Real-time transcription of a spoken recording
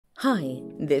Hi,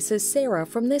 this is Sarah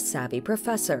from The Savvy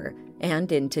Professor,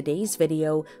 and in today's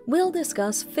video, we'll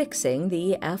discuss fixing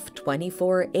the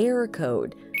F24 error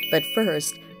code. But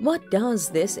first, what does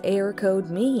this error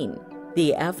code mean?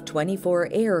 The F24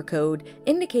 error code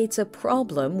indicates a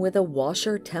problem with a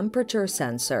washer temperature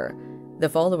sensor. The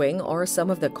following are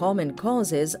some of the common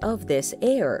causes of this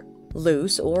error: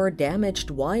 loose or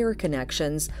damaged wire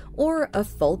connections, or a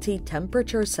faulty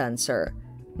temperature sensor.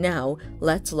 Now,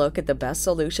 let's look at the best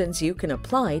solutions you can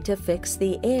apply to fix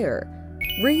the error.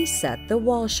 Reset the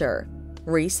washer.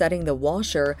 Resetting the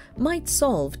washer might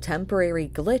solve temporary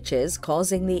glitches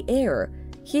causing the error.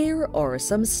 Here are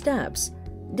some steps.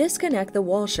 Disconnect the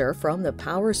washer from the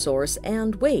power source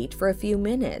and wait for a few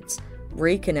minutes.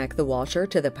 Reconnect the washer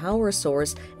to the power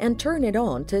source and turn it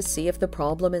on to see if the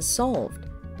problem is solved.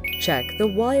 Check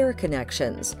the wire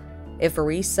connections. If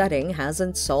resetting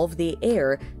hasn't solved the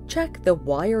error, check the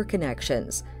wire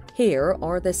connections. Here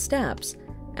are the steps.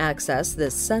 Access the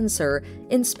sensor.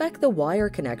 Inspect the wire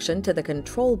connection to the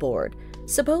control board.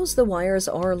 Suppose the wires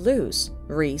are loose,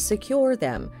 re-secure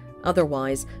them.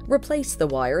 Otherwise, replace the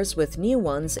wires with new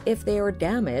ones if they are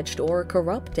damaged or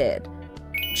corrupted.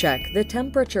 Check the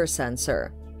temperature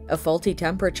sensor. A faulty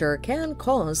temperature can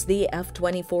cause the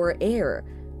F24 error.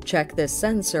 Check the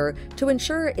sensor to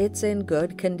ensure it's in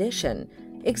good condition.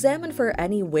 Examine for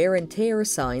any wear and tear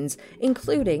signs,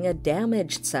 including a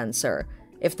damaged sensor.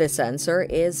 If the sensor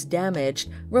is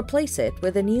damaged, replace it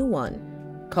with a new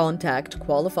one. Contact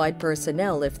qualified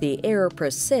personnel if the error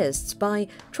persists by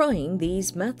trying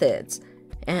these methods.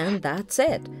 And that's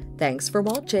it. Thanks for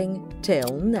watching.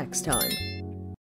 Till next time.